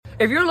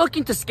If you're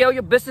looking to scale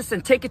your business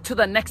and take it to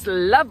the next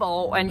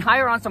level and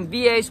hire on some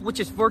VAs, which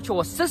is virtual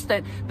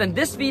assistant, then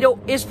this video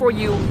is for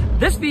you.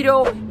 This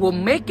video will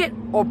make it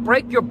or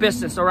break your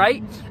business, all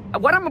right?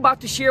 What I'm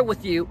about to share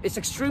with you is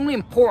extremely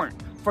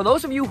important. For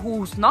those of you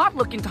who's not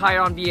looking to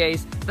hire on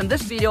VAs, then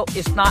this video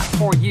is not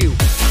for you.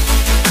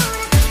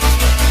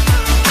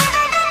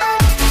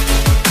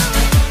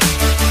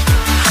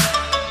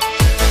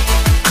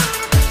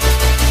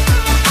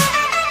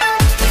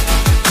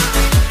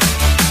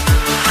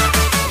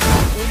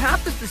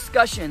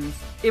 Discussions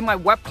in my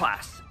web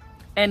class,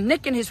 and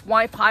Nick and his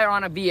wife hire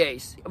on a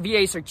VAs.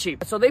 VAs are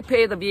cheap, so they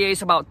pay the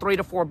VAs about $3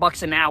 to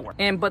 $4 an hour.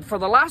 But for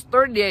the last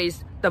 30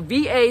 days, the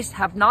VAs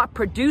have not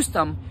produced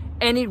them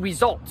any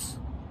results.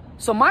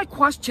 So my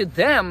question to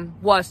them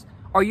was,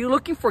 are you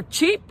looking for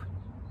cheap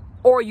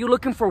or are you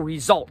looking for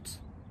results?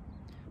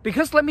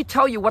 Because let me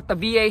tell you what the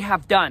VA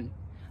have done.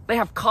 They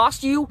have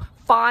cost you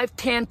 $5,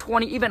 $10,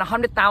 $20, even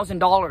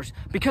 $100,000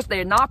 because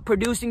they're not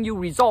producing you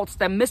results.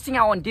 They're missing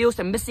out on deals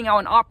and missing out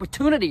on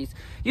opportunities.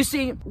 You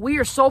see, we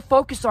are so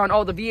focused on,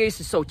 oh, the VAs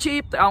is so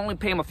cheap. I only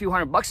pay them a few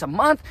 $100 a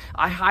month.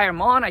 I hire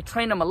them on, I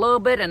train them a little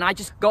bit, and I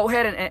just go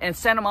ahead and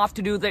send them off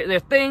to do their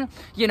thing.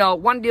 You know,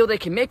 one deal they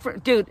can make for,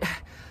 dude,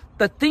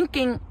 the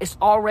thinking is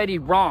already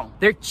wrong.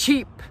 They're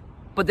cheap,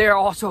 but they're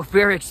also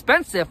very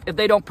expensive if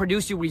they don't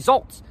produce you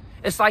results.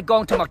 It's like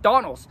going to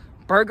McDonald's.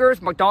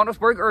 McDonald's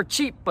burger are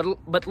cheap,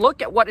 but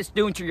look at what it's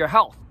doing to your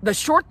health. The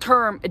short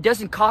term, it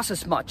doesn't cost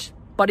as much,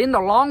 but in the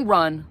long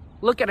run,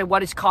 look at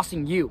what it's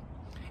costing you.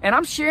 And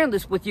I'm sharing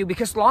this with you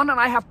because Lon and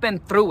I have been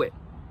through it.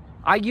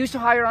 I used to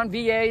hire on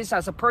VAs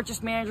as a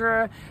purchase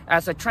manager,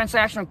 as a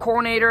transactional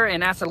coordinator,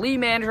 and as a lead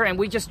manager, and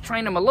we just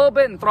train them a little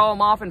bit and throw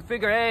them off and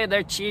figure, hey,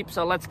 they're cheap,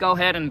 so let's go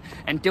ahead and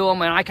do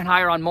them, and I can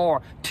hire on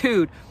more.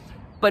 Dude,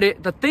 but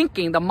the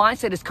thinking, the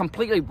mindset is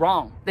completely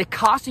wrong. They're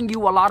costing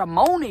you a lot of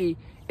money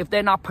if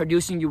they're not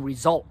producing you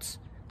results.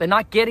 They're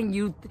not getting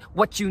you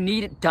what you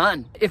needed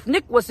done. If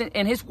Nick wasn't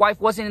and his wife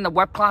wasn't in the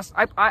web class,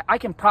 I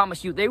can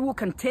promise you they will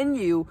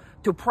continue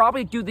to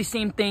probably do the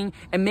same thing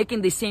and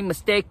making the same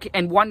mistake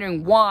and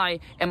wondering why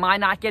am I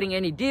not getting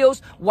any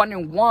deals,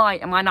 wondering why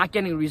am I not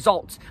getting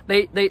results.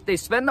 They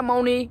spend the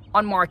money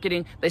on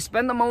marketing, they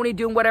spend the money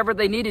doing whatever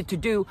they needed to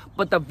do,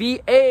 but the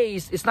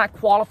VAs is not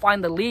qualifying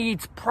the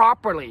leads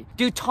properly.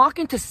 Dude,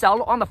 talking to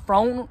seller on the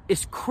phone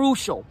is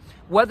crucial.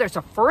 Whether it's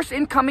a first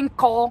incoming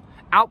call,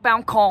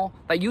 outbound call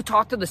that you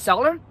talk to the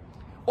seller,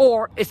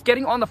 or it's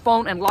getting on the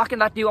phone and locking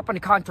that deal up on the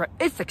contract,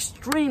 it's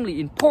extremely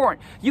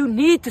important. You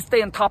need to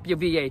stay on top of your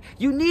VA.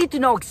 You need to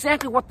know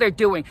exactly what they're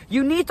doing.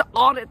 You need to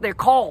audit their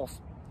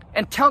calls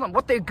and tell them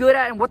what they're good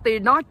at and what they're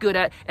not good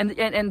at.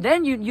 And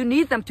then you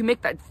need them to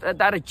make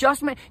that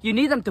adjustment. You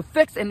need them to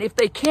fix. And if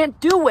they can't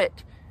do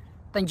it,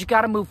 then you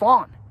got to move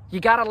on. You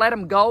got to let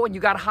them go and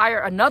you got to hire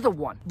another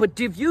one. But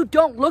if you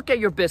don't look at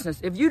your business,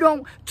 if you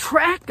don't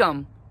track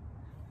them,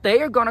 they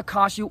are going to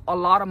cost you a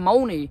lot of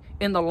money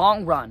in the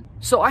long run.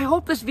 So I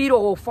hope this video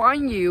will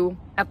find you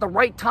at the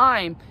right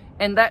time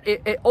and that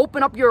it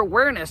open up your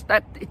awareness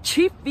that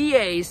cheap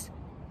VAs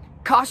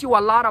cost you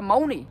a lot of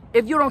money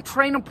if you don't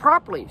train them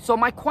properly. So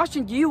my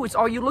question to you is,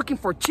 are you looking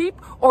for cheap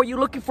or are you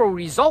looking for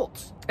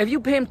results? If you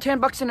pay them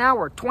 $10 an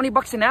hour,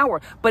 $20 an hour,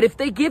 but if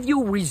they give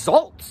you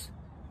results,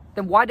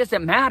 then why does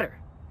it matter?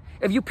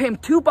 If you pay them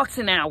 $2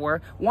 an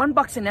hour,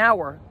 $1 an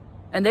hour,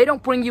 and they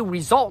don't bring you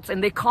results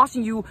and they're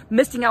costing you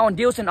missing out on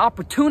deals and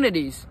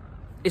opportunities,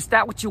 is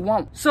that what you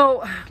want?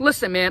 So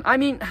listen, man, I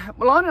mean,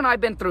 Lon and I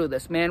have been through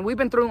this, man. We've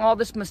been through all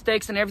this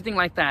mistakes and everything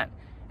like that.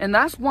 And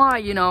that's why,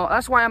 you know,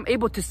 that's why I'm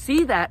able to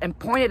see that and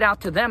point it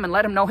out to them and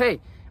let them know, hey,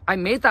 I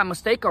made that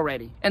mistake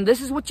already. And this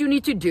is what you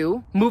need to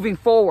do moving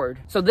forward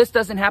so this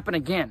doesn't happen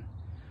again.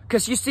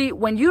 Because you see,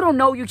 when you don't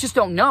know, you just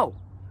don't know.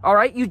 All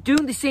right, you do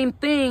the same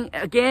thing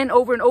again,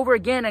 over and over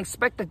again, and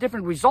expect the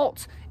different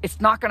results.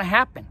 It's not going to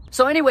happen.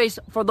 So anyways,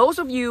 for those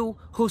of you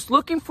who's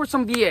looking for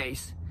some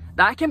VAs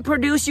that can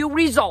produce you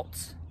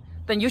results,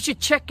 then you should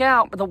check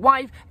out the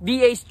wife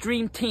VA's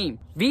Dream Team,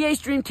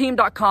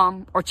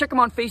 vasdreamteam.com, or check them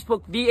on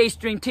Facebook, VA's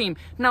Dream Team.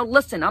 Now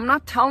listen, I'm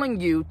not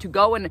telling you to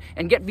go and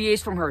get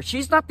VAs from her.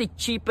 She's not the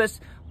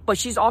cheapest, but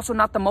she's also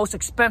not the most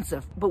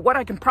expensive. But what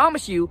I can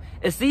promise you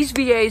is these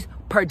VAs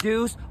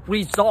produce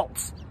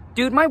results.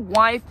 Dude, my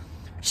wife,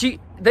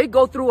 they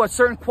go through a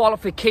certain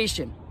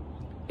qualification.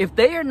 If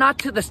they are not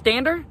to the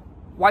standard,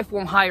 wife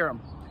won't hire them.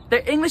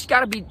 Their English got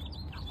to be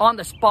on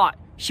the spot.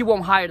 She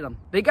won't hire them.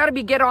 They got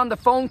to get on the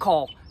phone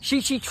call.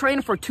 She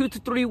trained for 2 to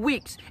 3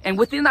 weeks. And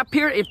within that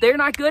period, if they're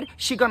not good,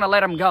 she's going to let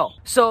them go.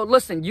 So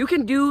listen, you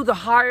can do the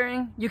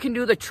hiring, you can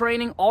do the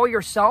training all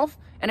yourself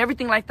and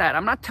everything like that.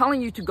 I'm not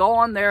telling you to go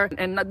on there.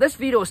 And this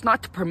video is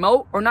not to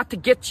promote or not to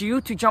get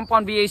you to jump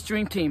on VA's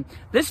Dream Team.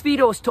 This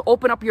video is to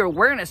open up your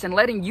awareness and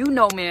letting you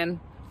know, man,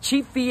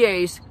 cheap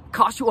VAs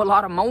cost you a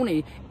lot of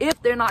money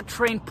if they're not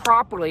trained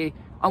properly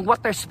on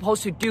what they're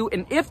supposed to do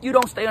and if you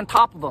don't stay on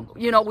top of them.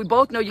 You know, we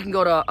both know you can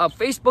go to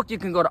Facebook, you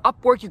can go to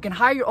Upwork, you can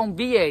hire your own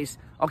VAs,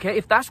 okay,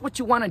 if that's what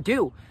you want to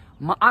do.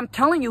 I'm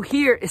telling you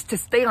here is to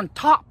stay on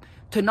top,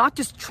 to not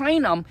just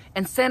train them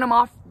and send them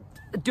off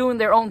doing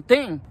their own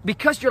thing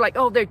because you're like,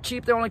 oh, they're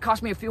cheap, they only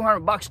cost me a few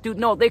 $100. Dude,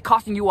 no, they're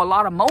costing you a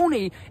lot of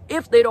money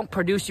if they don't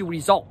produce you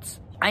results.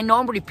 I know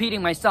I'm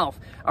repeating myself,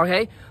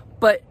 okay?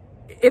 But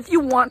if you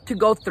want to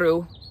go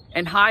through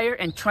and hire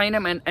and train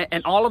them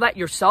and all of that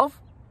yourself,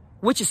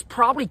 which is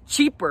probably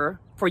cheaper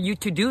for you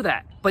to do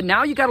that. But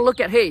now you got to look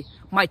at, hey,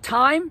 my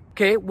time,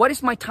 okay, what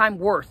is my time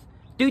worth?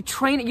 Dude,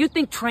 you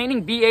think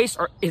training VAs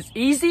is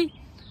easy?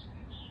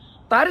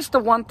 That is the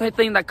one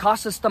thing that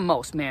costs us the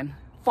most, man.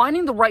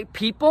 Finding the right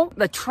people,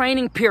 the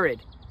training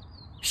period,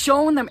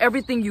 showing them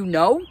everything you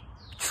know,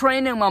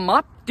 training them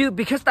up. Dude,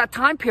 because that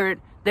time period,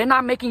 they're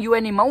not making you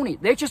any money.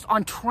 They're just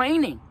on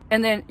training.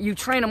 And then you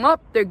train them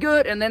up, they're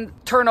good, and then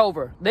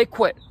turnover, they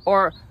quit.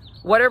 Or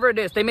whatever it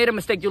is, they made a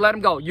mistake, you let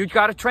them go. You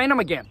got to train them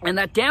again. And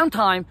that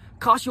downtime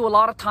costs you a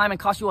lot of time and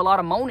costs you a lot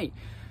of money.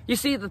 You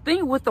see, the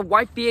thing with the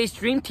White VAs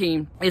Dream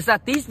Team is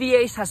that these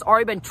VAs has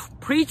already been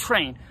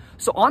pre-trained.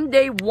 So on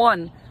day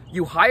one,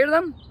 you hire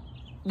them,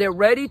 they're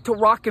ready to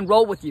rock and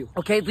roll with you.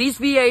 Okay, these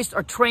VAs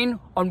are trained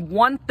on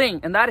one thing,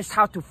 and that is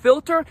how to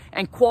filter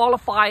and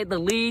qualify the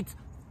leads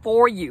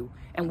for you.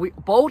 And we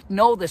both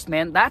know this,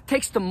 man. That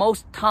takes the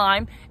most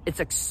time. It's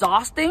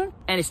exhausting,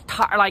 and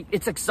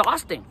it's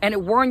exhausting, and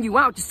it wearing you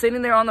out just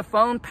sitting there on the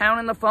phone,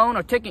 pounding the phone,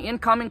 or taking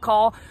incoming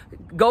call,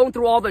 going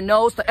through all the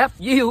no's to F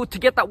you to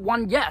get that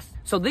one yes.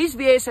 So these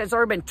VAs has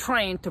already been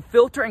trained to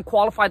filter and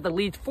qualify the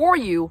leads for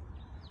you,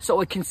 so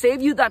it can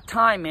save you that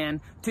time, man,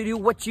 to do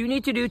what you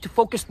need to do to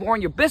focus more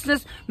on your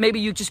business.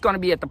 Maybe you're just going to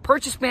be at the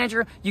purchase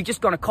manager. You're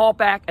just going to call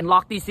back and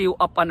lock these deals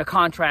up under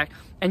contract.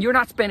 And you're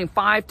not spending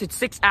 5 to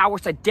 6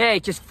 hours a day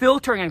just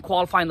filtering and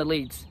qualifying the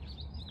leads.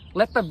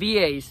 Let the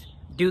VAs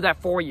do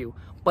that for you.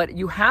 But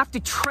you have to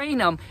train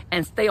them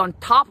and stay on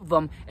top of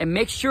them and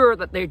make sure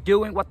that they're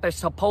doing what they're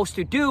supposed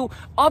to do.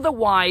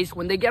 Otherwise,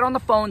 when they get on the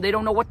phone, they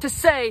don't know what to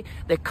say.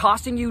 They're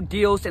costing you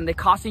deals, and they're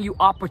costing you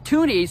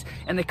opportunities,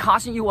 and they're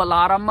costing you a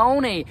lot of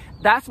money.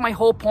 That's my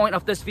whole point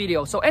of this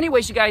video. So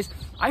anyways, you guys,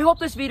 I hope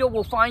this video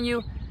will find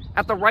you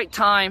at the right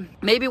time.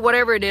 Maybe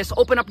whatever it is,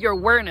 open up your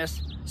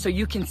awareness so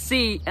you can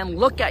see and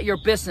look at your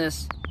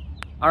business,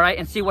 all right,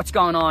 and see what's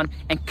going on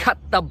and cut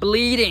the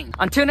bleeding.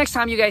 Until next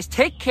time, you guys,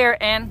 take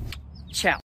care and ciao.